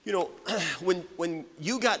You know, when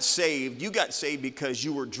you got saved because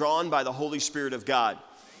you were drawn by the Holy Spirit of God.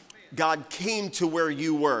 God came to where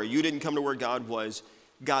you were. You didn't come to where God was.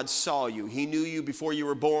 God saw you. He knew you before you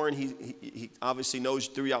were born. He obviously knows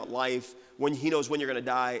throughout life. He knows when you're going to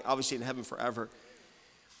die, obviously in heaven forever.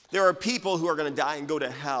 There are people who are going to die and go to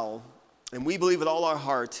hell, and we believe with all our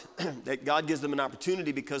heart that God gives them an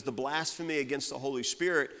opportunity, because the blasphemy against the Holy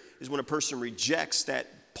Spirit is when a person rejects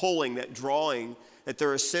that pulling, that drawing, that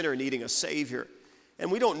they're a sinner needing a Savior.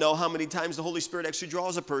 And we don't know how many times the Holy Spirit actually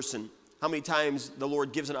draws a person, how many times the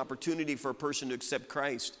Lord gives an opportunity for a person to accept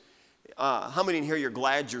Christ. How many in here, you're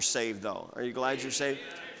glad you're saved, though? Are you glad you're saved?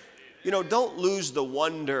 You know, don't lose the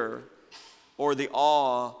wonder or the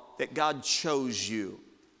awe that God chose you.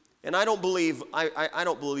 And I don't believe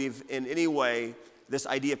in any way this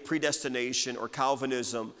idea of predestination or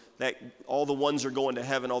Calvinism, that all the ones are going to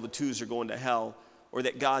heaven, all the twos are going to hell, or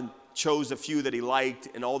that God chose a few that he liked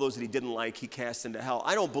and all those that he didn't like he cast into hell.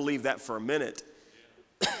 I don't believe that for a minute.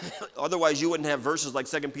 Otherwise, you wouldn't have verses like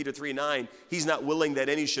 2 Peter 3:9. He's not willing that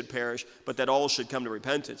any should perish, but that all should come to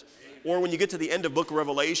repentance. Or when you get to the end of book of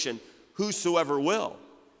Revelation, whosoever will.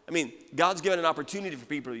 I mean, God's given an opportunity for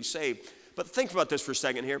people to be saved. But think about this for a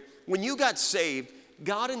second here. When you got saved,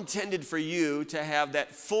 God intended for you to have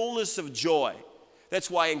that fullness of joy. That's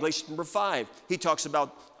why in Galatians 5, he talks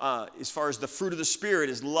about, as far as the fruit of the Spirit,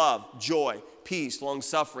 is love, joy, peace,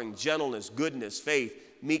 long-suffering, gentleness, goodness, faith,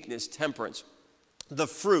 meekness, temperance. The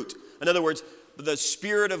fruit, in other words, the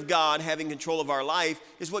Spirit of God having control of our life,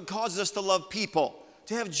 is what causes us to love people,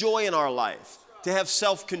 to have joy in our life, to have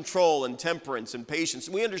self-control and temperance and patience.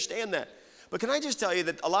 And we understand that. But can I just tell you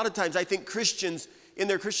that a lot of times I think Christians in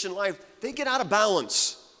their Christian life, they get out of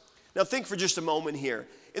balance. Now think for just a moment here.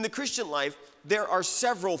 In the Christian life, there are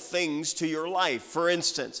several things to your life. For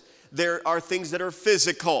instance, there are things that are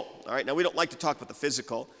physical. All right, now we don't like to talk about the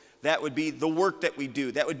physical. That would be the work that we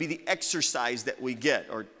do. That would be the exercise that we get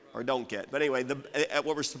or don't get. But anyway,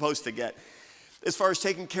 what we're supposed to get. As far as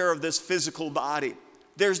taking care of this physical body,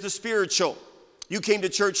 there's the spiritual. You came to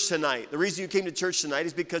church tonight. The reason you came to church tonight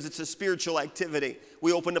is because it's a spiritual activity.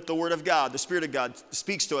 We opened up the Word of God. The Spirit of God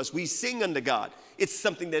speaks to us. We sing unto God. It's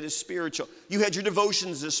something that is spiritual. You had your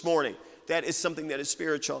devotions this morning. That is something that is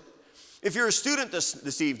spiritual. If you're a student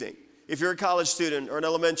this evening, if you're a college student or an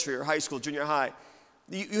elementary or high school, junior high,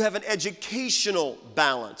 you have an educational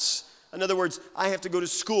balance. In other words, I have to go to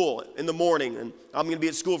school in the morning, and I'm going to be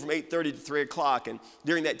at school from 8:30 to 3 o'clock, and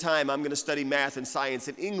during that time, I'm going to study math and science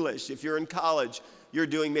and English. If you're in college, you're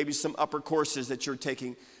doing maybe some upper courses that you're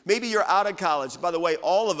taking. Maybe you're out of college. By the way,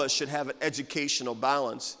 all of us should have an educational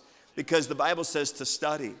balance, because the Bible says to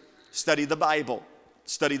study. Study the Bible.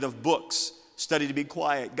 Study the books. Study to be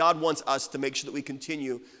quiet. God wants us to make sure that we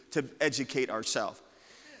continue to educate ourselves.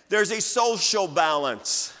 There's a social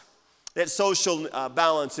balance. That social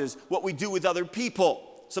balance is what we do with other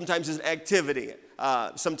people. Sometimes it's an activity.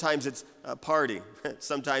 Sometimes it's a party.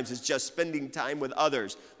 Sometimes it's just spending time with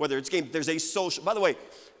others. Whether it's game, there's a social. By the way,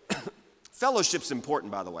 fellowship's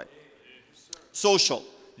important, by the way. Social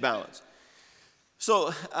balance.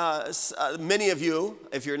 So many of you,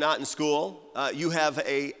 if you're not in school, you have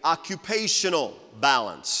a occupational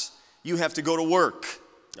balance. You have to go to work.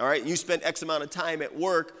 All right, you spend X amount of time at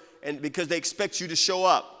work, and because they expect you to show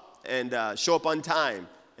up and show up on time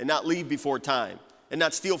and not leave before time and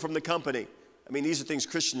not steal from the company. I mean, these are things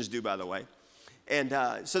Christians do, by the way. And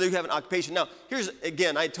so you have an occupation. Now, here's,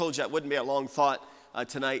 again, I told you it wouldn't be a long thought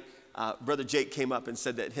tonight. Brother Jake came up and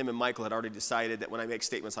said that him and Michael had already decided that when I make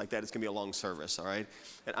statements like that, it's going to be a long service, all right?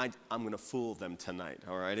 And I'm going to fool them tonight,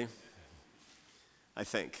 all righty? I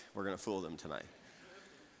think we're going to fool them tonight.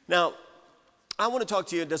 Now, I want to talk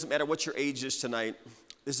to you. It doesn't matter what your age is tonight.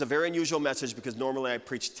 This is a very unusual message because normally I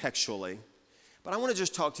preach textually. But I want to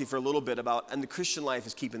just talk to you for a little bit about, and the Christian life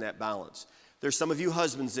is keeping that balance. There's some of you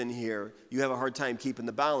husbands in here, you have a hard time keeping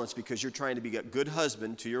the balance because you're trying to be a good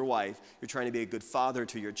husband to your wife. You're trying to be a good father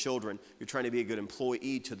to your children. You're trying to be a good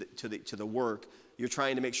employee to the work. You're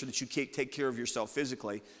trying to make sure that you take care of yourself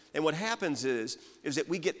physically. And what happens is that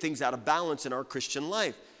we get things out of balance in our Christian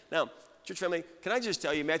life. Now, church family, can I just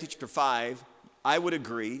tell you, Matthew chapter 5, I would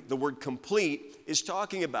agree, the word complete is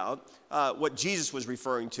talking about what Jesus was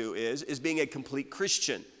referring to is being a complete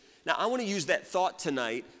Christian. Now, I want to use that thought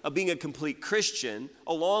tonight of being a complete Christian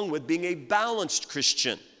along with being a balanced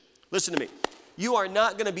Christian. Listen to me. You are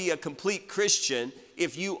not going to be a complete Christian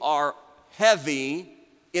if you are heavy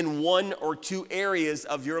in one or two areas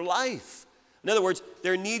of your life. In other words,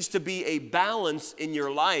 there needs to be a balance in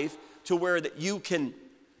your life to where that you can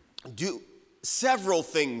do several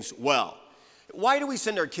things well. Why do we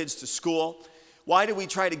send our kids to school? Why do we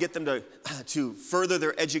try to get them to further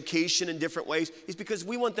their education in different ways? It's because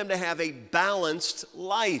we want them to have a balanced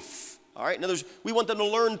life. All right? In other words, we want them to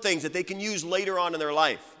learn things that they can use later on in their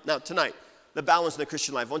life. Now, tonight, the balance in the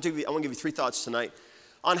Christian life. I want to give you 3 thoughts tonight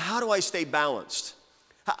on how do I stay balanced?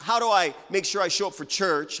 How do I make sure I show up for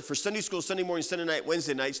church, for Sunday school, Sunday morning, Sunday night,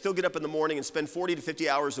 Wednesday night, still get up in the morning and spend 40 to 50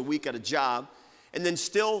 hours a week at a job, and then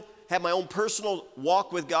still have my own personal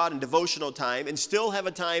walk with God and devotional time, and still have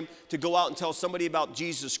a time to go out and tell somebody about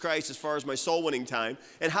Jesus Christ as far as my soul winning time?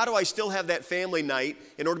 And how do I still have that family night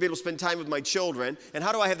in order to be able to spend time with my children? And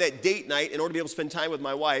how do I have that date night in order to be able to spend time with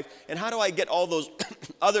my wife? And how do I get all those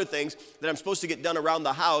other things that I'm supposed to get done around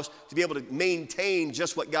the house to be able to maintain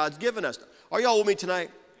just what God's given us? Are y'all with me tonight?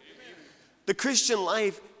 Amen. The Christian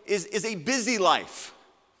life is a busy life.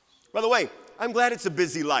 By the way, I'm glad it's a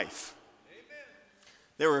busy life.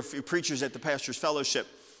 There were a few preachers at the Pastor's Fellowship,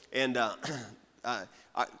 and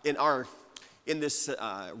in this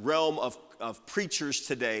realm of preachers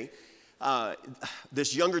today,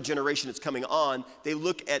 this younger generation that's coming on, they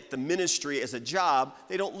look at the ministry as a job.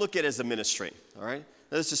 They don't look at it as a ministry, all right?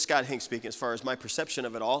 Now, this is Scott Hank speaking as far as my perception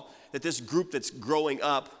of it all, that this group that's growing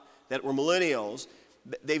up, that were millennials,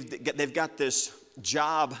 they've got this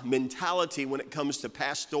job mentality when it comes to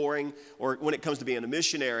pastoring or when it comes to being a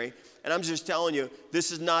missionary. And I'm just telling you,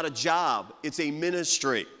 this is not a job. It's a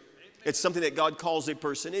ministry. It's something that God calls a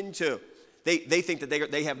person into. They think that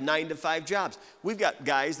they have 9 to 5 jobs. We've got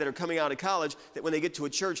guys that are coming out of college that when they get to a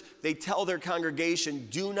church, they tell their congregation,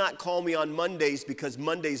 do not call me on Mondays because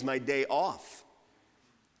Monday's my day off.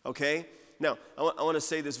 Okay? Now, I want to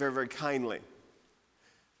say this very, very kindly.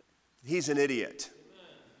 He's an idiot.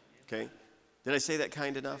 Okay? Did I say that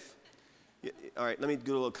kind enough? Yeah, all right, let me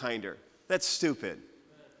do a little kinder. That's stupid.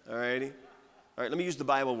 All righty? All right, let me use the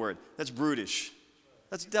Bible word. That's brutish.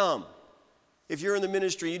 That's dumb. If you're in the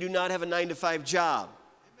ministry, you do not have a 9 to 5 job.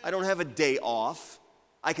 I don't have a day off.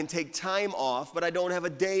 I can take time off, but I don't have a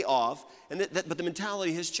day off. But the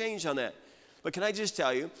mentality has changed on that. But can I just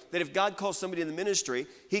tell you that if God calls somebody in the ministry,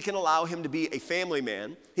 he can allow him to be a family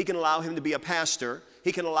man. He can allow him to be a pastor.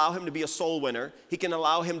 He can allow him to be a soul winner. He can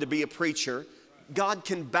allow him to be a preacher. God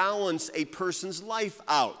can balance a person's life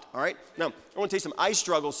out, all right? Now, I want to tell you something. I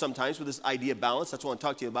struggle sometimes with this idea of balance. That's what I want to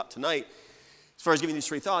talk to you about tonight as far as giving these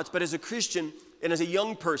 3 thoughts. But as a Christian and as a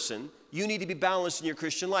young person, you need to be balanced in your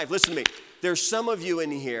Christian life. Listen to me. There's some of you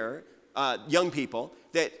in here, young people,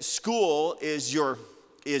 that school is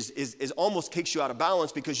almost kicks you out of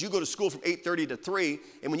balance because you go to school from 8:30 to 3,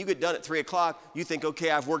 and when you get done at 3 o'clock, you think, okay,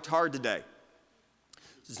 I've worked hard today.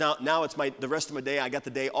 So now it's the rest of my day, I got the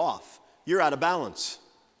day off. You're out of balance.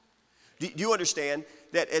 Do you understand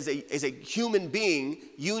that as a human being,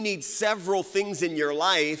 you need several things in your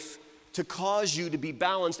life to cause you to be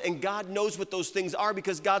balanced, and God knows what those things are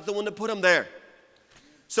because God's the one that put them there.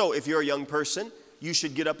 So if you're a young person, you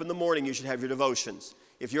should get up in the morning, you should have your devotions.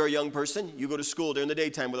 If you're a young person, you go to school during the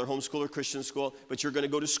daytime, whether homeschool or Christian school, but you're going to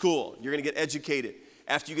go to school. You're going to get educated.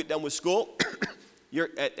 After you get done with school,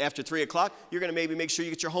 after 3 o'clock, you're going to maybe make sure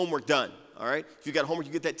you get your homework done, all right? If you've got homework,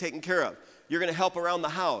 you get that taken care of. You're going to help around the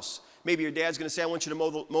house. Maybe your dad's going to say, I want you to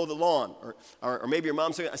mow the lawn, or maybe your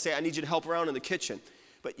mom's going to say, I need you to help around in the kitchen.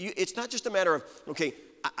 But it's not just a matter of, okay,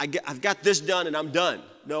 I've got this done and I'm done.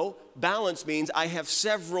 No, balance means I have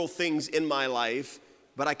several things in my life,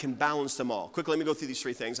 but I can balance them all. Quickly, let me go through these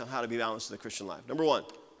 3 things on how to be balanced in the Christian life. Number 1,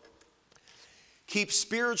 keep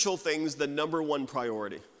spiritual things the number 1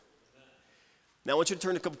 priority. Now, I want you to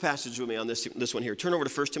turn a couple passages with me on this one here. Turn over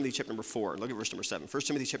to 1 Timothy chapter number 4. Look at verse number 7. 1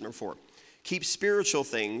 Timothy chapter number 4. Keep spiritual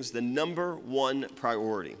things the number 1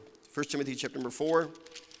 priority. 1 Timothy chapter number 4.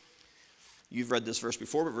 You've read this verse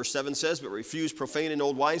before, but verse 7 says, but refuse profane and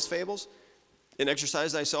old wives' fables, and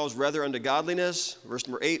exercise thyself rather unto godliness. Verse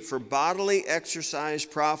number 8, for bodily exercise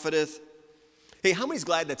profiteth. Hey, how many's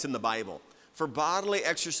glad that's in the Bible? For bodily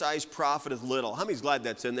exercise profiteth little. How many's glad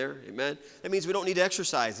that's in there? Amen? That means we don't need to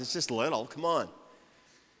exercise. It's just little. Come on.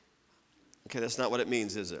 Okay, that's not what it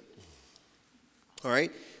means, is it? All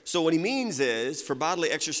right? So what he means is, for bodily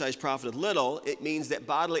exercise profiteth little, it means that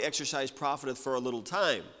bodily exercise profiteth for a little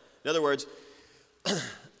time. In other words,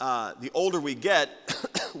 the older we get,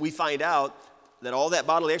 we find out that all that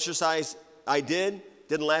bodily exercise I didn't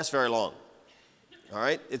last very long. All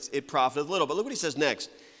right? It profiteth little. But look what he says next.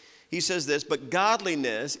 He says this, but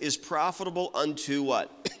godliness is profitable unto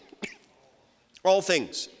what? All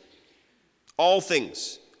things. All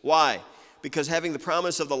things. Why? Because having the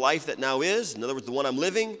promise of the life that now is, in other words, the one I'm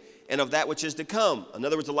living, and of that which is to come. In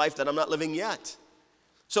other words, the life that I'm not living yet.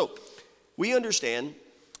 So, we understand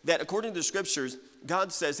that according to the scriptures,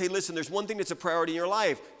 God says, hey, listen, there's one thing that's a priority in your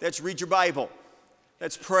life. That's read your Bible.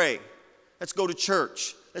 That's pray. Let's go to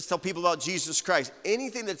church. Let's tell people about Jesus Christ.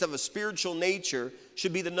 Anything that's of a spiritual nature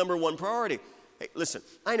should be the number one priority. Hey, listen,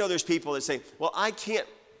 I know there's people that say, well, I can't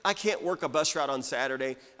work a bus route on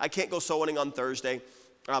Saturday. I can't go soul winning on Thursday.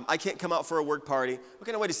 I can't come out for a work party.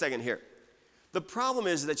 Okay, now wait a second here. The problem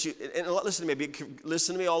is that and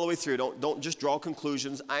listen to me all the way through. Don't just draw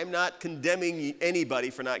conclusions. I'm not condemning anybody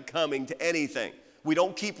for not coming to anything. We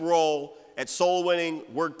don't keep roll at soul winning,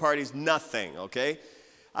 work parties, nothing, okay?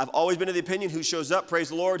 I've always been of the opinion, who shows up, praise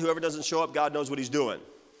the Lord. Whoever doesn't show up, God knows what he's doing.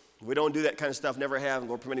 We don't do that kind of stuff, never have, and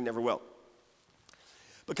Lord permitting, never will.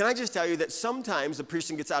 But can I just tell you that sometimes the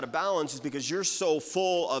person gets out of balance is because you're so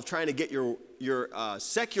full of trying to get your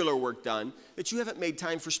secular work done that you haven't made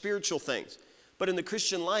time for spiritual things. But in the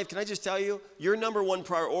Christian life, can I just tell you, your number one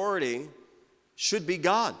priority should be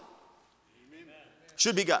God. Amen.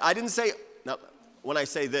 Should be God. I didn't say, now, when I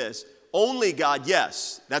say this, only God,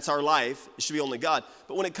 yes, that's our life. It should be only God.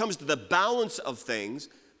 But when it comes to the balance of things,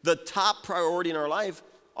 the top priority in our life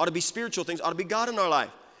ought to be spiritual things, ought to be God in our life.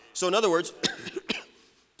 So in other words,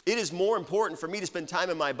 it is more important for me to spend time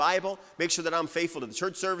in my Bible, make sure that I'm faithful to the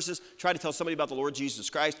church services, try to tell somebody about the Lord Jesus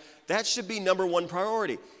Christ. That should be number one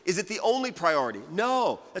priority. Is it the only priority?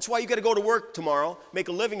 No. That's why you got to go to work tomorrow, make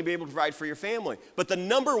a living to be able to provide for your family. But the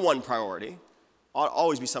number one priority ought to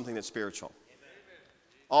always be something that's spiritual.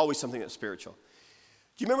 Always something that's spiritual.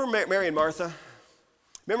 Do you remember Mary and Martha?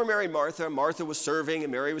 Remember Mary and Martha? Martha was serving and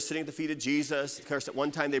Mary was sitting at the feet of Jesus. Of course, at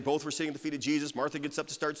one time they both were sitting at the feet of Jesus. Martha gets up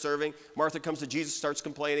to start serving. Martha comes to Jesus, starts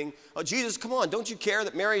complaining. Oh, Jesus, come on, don't you care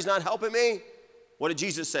that Mary's not helping me? What did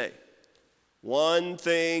Jesus say? One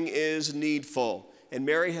thing is needful, and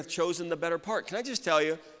Mary hath chosen the better part. Can I just tell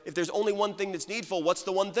you, if there's only one thing that's needful, what's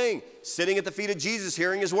the one thing? Sitting at the feet of Jesus,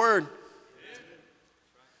 hearing his word.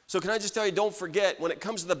 So can I just tell you, don't forget, when it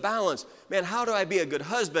comes to the balance, man, how do I be a good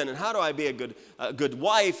husband, and how do I be a good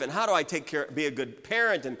wife, and how do I be a good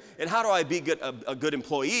parent, and how do I be a good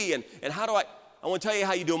employee, and how do I want to tell you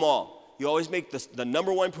how you do them all. You always make the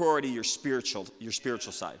number one priority your spiritual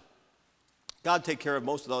side. God will take care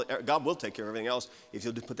of everything else if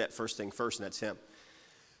you'll just put that first thing first, and that's him.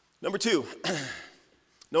 Number two,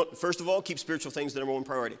 first of all, keep spiritual things the number one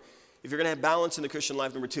priority. If you're going to have balance in the Christian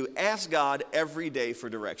life, number two, ask God every day for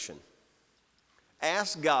direction.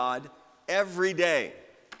 Ask God every day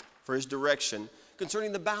for his direction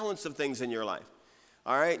concerning the balance of things in your life.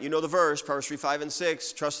 All right, you know the verse, Proverbs 3, 5, and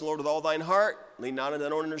 6. Trust the Lord with all thine heart. Lean not on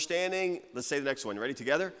thine own understanding. Let's say the next one. Ready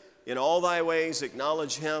together? In all thy ways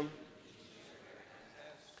acknowledge him.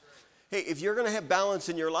 Hey, if you're going to have balance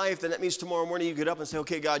in your life, then that means tomorrow morning you get up and say,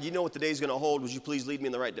 okay, God, you know what the day's going to hold. Would you please lead me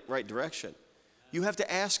in the right direction? You have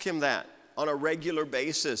to ask him that on a regular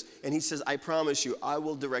basis. And he says, I promise you, I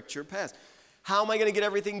will direct your path. How am I going to get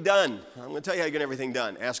everything done? I'm going to tell you how you get everything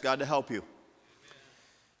done. Ask God to help you. Amen.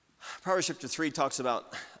 Proverbs chapter 3 talks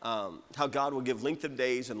about how God will give length of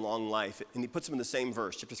days and long life. And he puts them in the same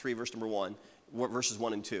verse, chapter 3, verse number 1, verses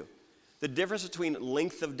 1 and 2. The difference between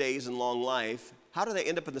length of days and long life, how do they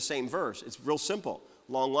end up in the same verse? It's real simple.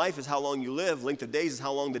 Long life is how long you live. Length of days is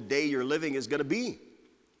how long the day you're living is going to be.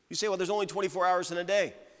 You say, well, there's only 24 hours in a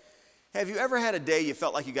day. Have you ever had a day you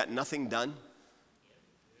felt like you got nothing done?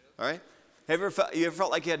 All right? Have you ever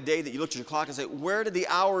felt like you had a day that you looked at your clock and said, where did the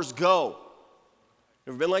hours go?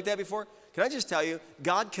 Ever been like that before? Can I just tell you,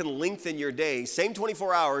 God can lengthen your day, same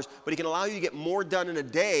 24 hours, but he can allow you to get more done in a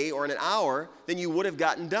day or in an hour than you would have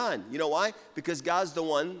gotten done. You know why? Because God's the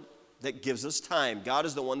one that gives us time. God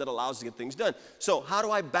is the one that allows us to get things done. So how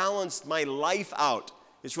do I balance my life out?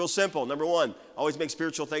 It's real simple. Number one, always make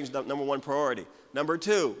spiritual things number one priority. Number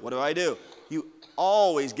two, what do? You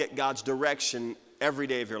always get God's direction every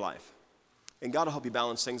day of your life. And God will help you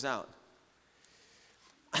balance things out.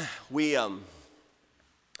 We, on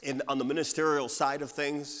the ministerial side of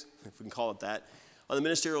things, if we can call it that, on the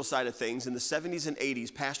ministerial side of things, in the 70s and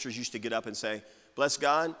 80s, pastors used to get up and say, bless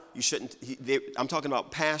God, you shouldn't, I'm talking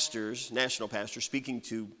about pastors, national pastors, speaking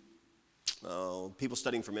to people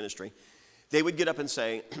studying for ministry. They would get up and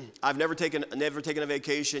say, I've never taken a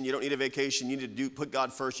vacation. You don't need a vacation. You need to put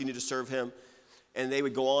God first. You need to serve him. And they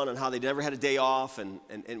would go on how they never had a day off. And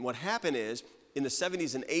what happened is, in the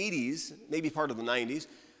 70s and 80s, maybe part of the 90s,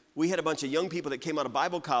 we had a bunch of young people that came out of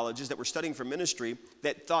Bible colleges that were studying for ministry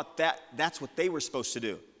that thought that's what they were supposed to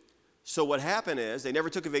do. So what happened is, they never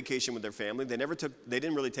took a vacation with their family. They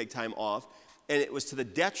didn't really take time off. And it was to the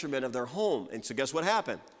detriment of their home. And so guess what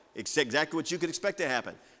happened? It's exactly what you could expect to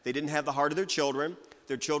happen. They didn't have the heart of their children.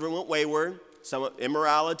 Their children went wayward, some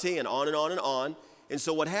immorality, and on and on and on. And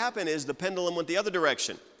so what happened is the pendulum went the other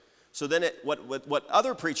direction. So then what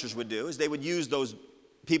other preachers would do is they would use those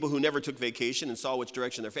people who never took vacation and saw which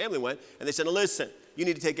direction their family went, and they said, "Now listen, you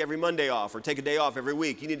need to take every Monday off, or take a day off every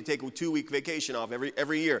week. You need to take a 2-week vacation off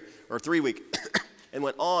every year, or 3-week." And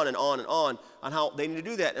went on and on and on how they need to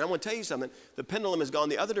do that. And I want to tell you something. The pendulum has gone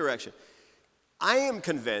the other direction. I am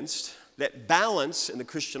convinced that balance in the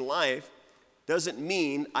Christian life doesn't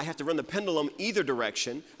mean I have to run the pendulum either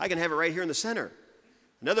direction. I can have it right here in the center.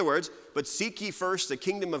 In other words, but seek ye first the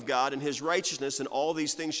kingdom of God and his righteousness, and all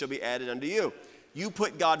these things shall be added unto you. You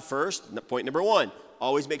put God first. Point number 1,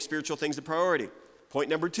 always make spiritual things a priority. Point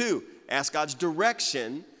number 2, ask God's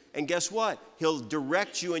direction, and guess what? He'll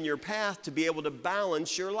direct you in your path to be able to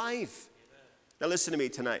balance your life. Now listen to me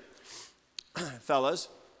tonight. Fellas,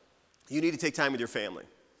 you need to take time with your family.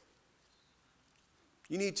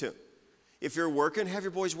 You need to. If you're working, have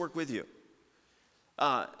your boys work with you.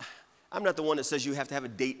 I'm not the one that says you have to have a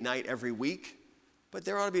date night every week, but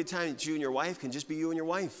there ought to be a time that you and your wife can just be you and your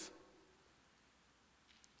wife.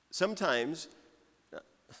 Sometimes, I'm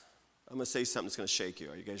going to say something that's going to shake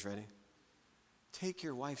you. Are you guys ready? Take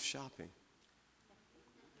your wife shopping.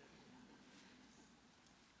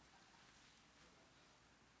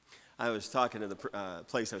 I was talking to the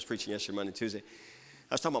place I was preaching yesterday, Monday, Tuesday.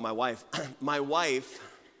 I was talking about my wife. My wife,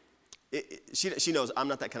 she knows I'm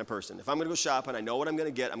not that kind of person. If I'm going to go shopping, I know what I'm going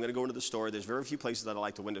to get. I'm going to go into the store. There's very few places that I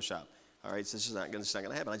like to window shop. All right, so this is not going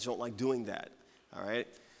to happen. I just don't like doing that. All right,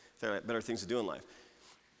 there are better things to do in life.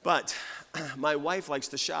 But my wife likes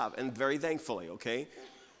to shop, and very thankfully, okay?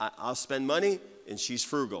 I'll spend money, and she's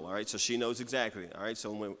frugal, all right? So she knows exactly, all right?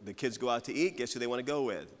 So when the kids go out to eat, guess who they want to go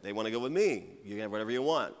with? They want to go with me. You can have whatever you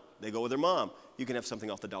want. They go with their mom. You can have something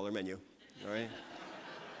off the dollar menu, all right?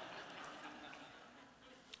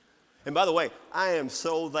 And by the way, I am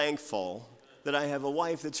so thankful that I have a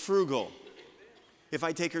wife that's frugal. If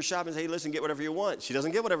I take her shopping and say, "Hey, listen, get whatever you want," she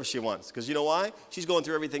doesn't get whatever she wants. Because you know why? She's going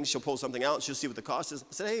through everything. She'll pull something out. She'll see what the cost is. I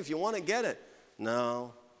said, "Hey, if you want it, get it."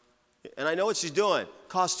 No. And I know what she's doing.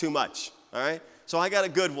 Costs too much, all right? So I got a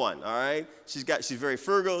good one, all right? She's very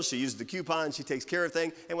frugal. She uses the coupon. She takes care of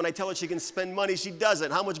things. And when I tell her she can spend money, she does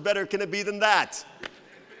it. How much better can it be than that?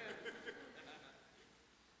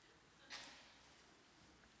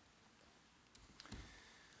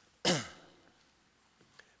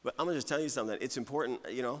 But I'm going to just tell you something. It's important,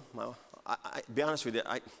 you know, be honest with you,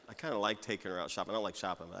 I kind of like taking her out shopping. I don't like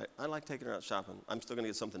shopping, but I like taking her out shopping. I'm still going to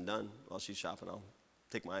get something done while she's shopping. I'll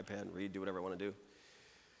take my iPad and read, do whatever I want to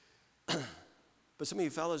do. But some of you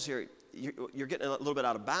fellows here, you're getting a little bit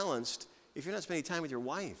out of balance if you're not spending time with your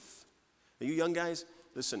wife. Are you young guys?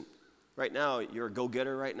 Listen, right now, you're a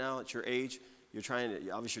go-getter right now at your age. You're trying to,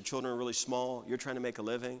 obviously your children are really small. You're trying to make a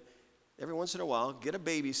living. Every once in a while, get a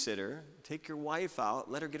babysitter, take your wife out,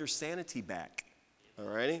 and let her get her sanity back, all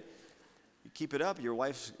righty? You keep it up, you're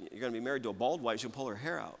going to be married to a bald wife, she'll pull her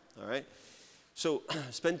hair out, all right? So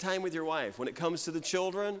spend time with your wife. When it comes to the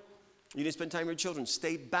children, you need to spend time with your children.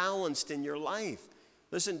 Stay balanced in your life.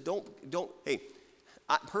 Listen,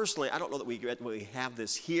 personally, I don't know that we have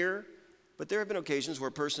this here, but there have been occasions where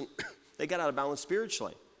a person, they got out of balance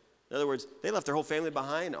spiritually. In other words, they left their whole family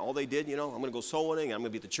behind. All they did, I'm going to go soul winning. I'm going to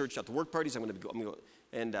be at the church at the work parties. I'm going to go.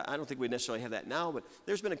 And I don't think we necessarily have that now, but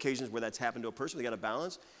there's been occasions where that's happened to a person. They got a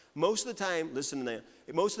balance. Most of the time,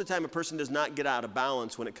 most of the time a person does not get out of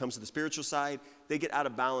balance when it comes to the spiritual side. They get out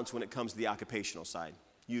of balance when it comes to the occupational side,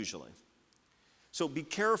 usually. So be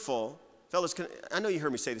careful. Fellas, I know you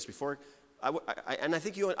heard me say this before, and I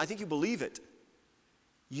think you believe it.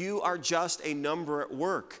 You are just a number at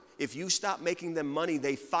work. If you stop making them money,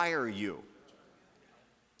 they fire you.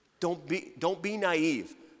 Don't be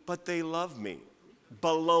naive. But they love me.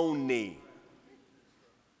 Baloney.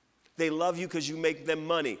 They love you because you make them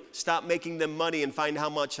money. Stop making them money and find how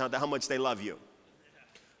much they love you.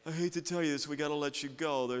 I hate to tell you this, we got to let you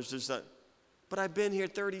go. There's just that. But I've been here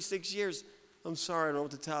 36 years. I'm sorry, I don't know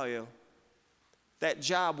what to tell you. That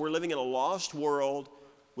job, we're living in a lost world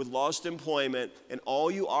with lost employment, and all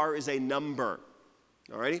you are is a number,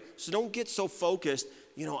 all right? So don't get so focused,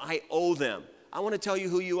 I owe them. I want to tell you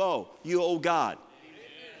who you owe. You owe God. Amen.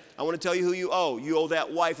 I want to tell you who you owe. You owe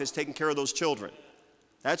that wife that's taking care of those children.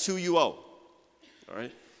 That's who you owe, all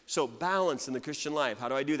right? So balance in the Christian life. How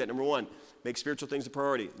do I do that? Number 1, make spiritual things a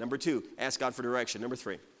priority. Number 2, ask God for direction. Number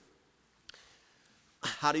 3,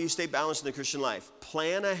 how do you stay balanced in the Christian life?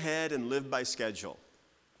 Plan ahead and live by schedule.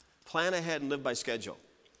 Plan ahead and live by schedule.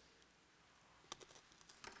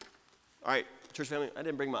 All right, church family, I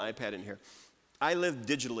didn't bring my iPad in here. I live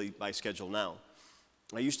digitally by schedule now.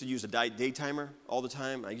 I used to use a day timer all the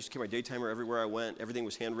time. I used to carry my day timer everywhere I went. Everything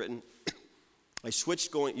was handwritten. I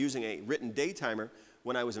switched using a written day timer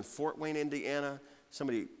when I was in Fort Wayne, Indiana.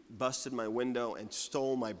 Somebody busted my window and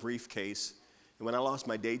stole my briefcase And when I lost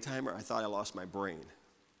my day timer, I thought I lost my brain.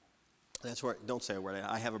 That's where, don't say a word,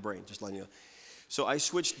 I have a brain, just letting you know. So I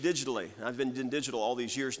switched digitally. I've been in digital all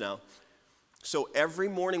these years now. So every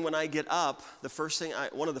morning when I get up,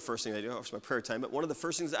 one of the first things I do, it's my prayer time, but one of the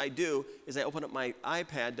first things I do is I open up my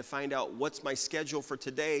iPad to find out what's my schedule for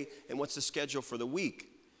today and what's the schedule for the week.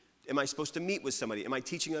 Am I supposed to meet with somebody? Am I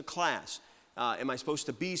teaching a class? Am I supposed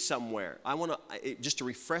to be somewhere? I want to, just to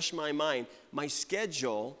refresh my mind, my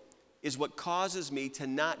schedule is what causes me to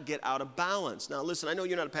not get out of balance. Now listen, I know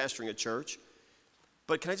you're not pastoring a church,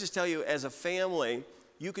 but can I just tell you, as a family,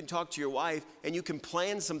 you can talk to your wife and you can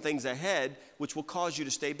plan some things ahead which will cause you to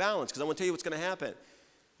stay balanced. Because I want to tell you what's going to happen.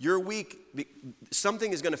 Your week,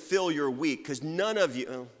 something is going to fill your week because none of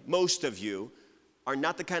you, most of you, are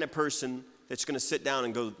not the kind of person that's going to sit down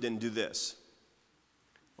and go and do this.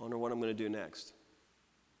 I wonder what I'm going to do next.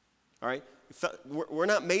 All right? We're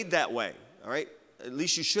not made that way. All right? At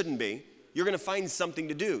least you shouldn't be. You're going to find something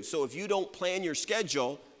to do. So if you don't plan your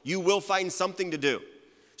schedule, you will find something to do.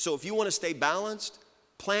 So if you want to stay balanced,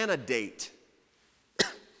 plan a date.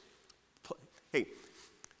 Hey,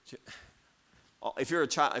 if you're a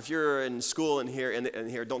child, if you're in school and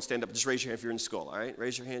here, don't stand up. Just raise your hand if you're in school. All right,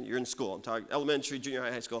 raise your hand. You're in school. I'm talking elementary, junior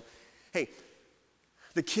high, high school. Hey,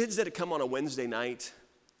 the kids that come on a Wednesday night,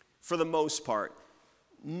 for the most part,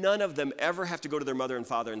 none of them ever have to go to their mother and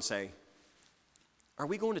father and say, "Are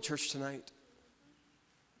we going to church tonight?"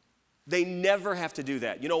 They never have to do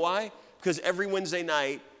that. You know why? Because every Wednesday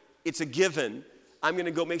night, it's a given. I'm going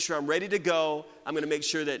to go make sure I'm ready to go. I'm going to make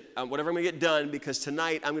sure that whatever I'm going to get done, because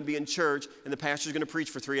tonight I'm going to be in church and the pastor's going to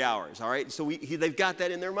preach for 3 hours, all right? So they've got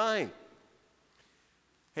that in their mind.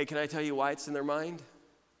 Hey, can I tell you why it's in their mind?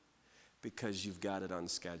 Because you've got it on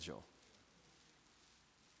schedule.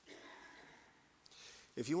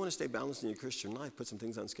 If you want to stay balanced in your Christian life, put some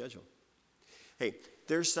things on schedule. Hey,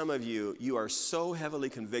 there's some of you, you are so heavily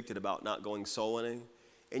convicted about not going soul winning,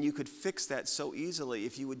 and you could fix that so easily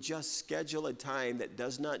if you would just schedule a time that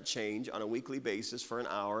does not change on a weekly basis for an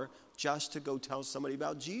hour just to go tell somebody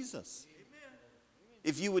about Jesus. Amen.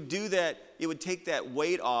 If you would do that, it would take that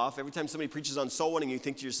weight off. Every time somebody preaches on soul winning, you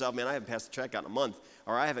think to yourself, man, I haven't passed the track out in a month,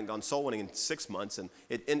 or I haven't gone soul winning in 6 months. And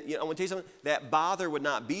you know, I want to tell you something, that bother would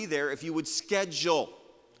not be there if you would schedule,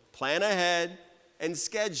 plan ahead, and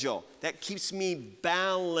schedule. That keeps me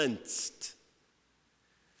balanced.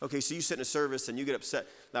 Okay, so you sit in a service and you get upset.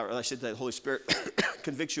 Or I should say the Holy Spirit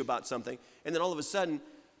convicts you about something. And then all of a sudden,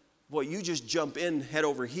 boy, you just jump in head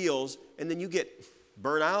over heels. And then you get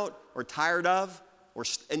burnt out or tired of,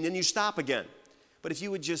 and then you stop again. But if you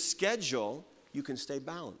would just schedule, you can stay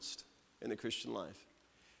balanced in the Christian life.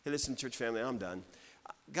 Hey, listen, church family, I'm done.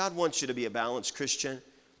 God wants you to be a balanced Christian.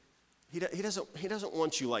 He doesn't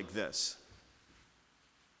want you like this.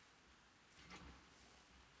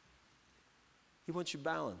 He wants you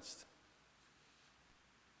balanced.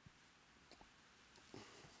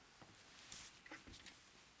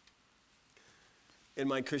 In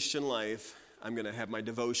my Christian life, I'm going to have my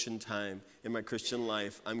devotion time. In my Christian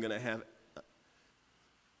life, I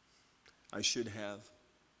should have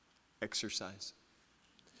exercise.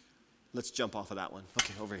 Let's jump off of that one.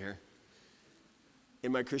 Okay, over here.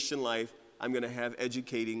 In my Christian life, I'm going to have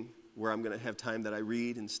educating, where I'm going to have time that I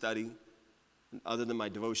read and study. Other than my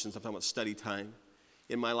devotions, I'm talking about study time.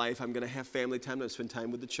 In my life, I'm going to have family time to spend time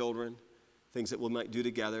with the children, things that we might do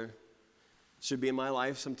together. Should be in my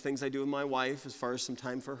life some things I do with my wife as far as some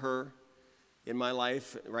time for her. In my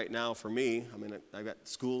life right now for me, I mean, I've got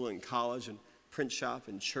school and college and print shop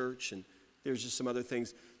and church, and there's just some other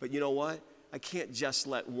things. But you know what? I can't just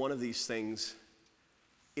let one of these things,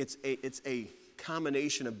 it's a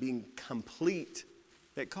combination of being complete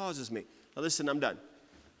that causes me. Now listen, I'm done.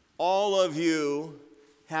 All of you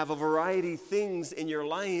have a variety of things in your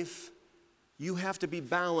life. You have to be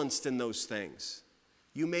balanced in those things.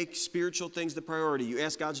 You make spiritual things the priority. You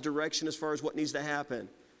ask God's direction as far as what needs to happen.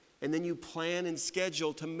 And then you plan and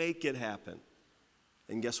schedule to make it happen.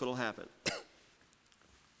 And guess what will happen?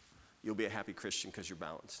 You'll be a happy Christian because you're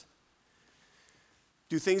balanced.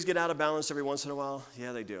 Do things get out of balance every once in a while?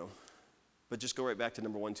 Yeah, they do. But just go right back to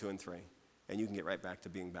number 1, 2, and 3. And you can get right back to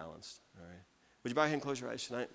being balanced. All right. Would you bow your head and close your eyes tonight?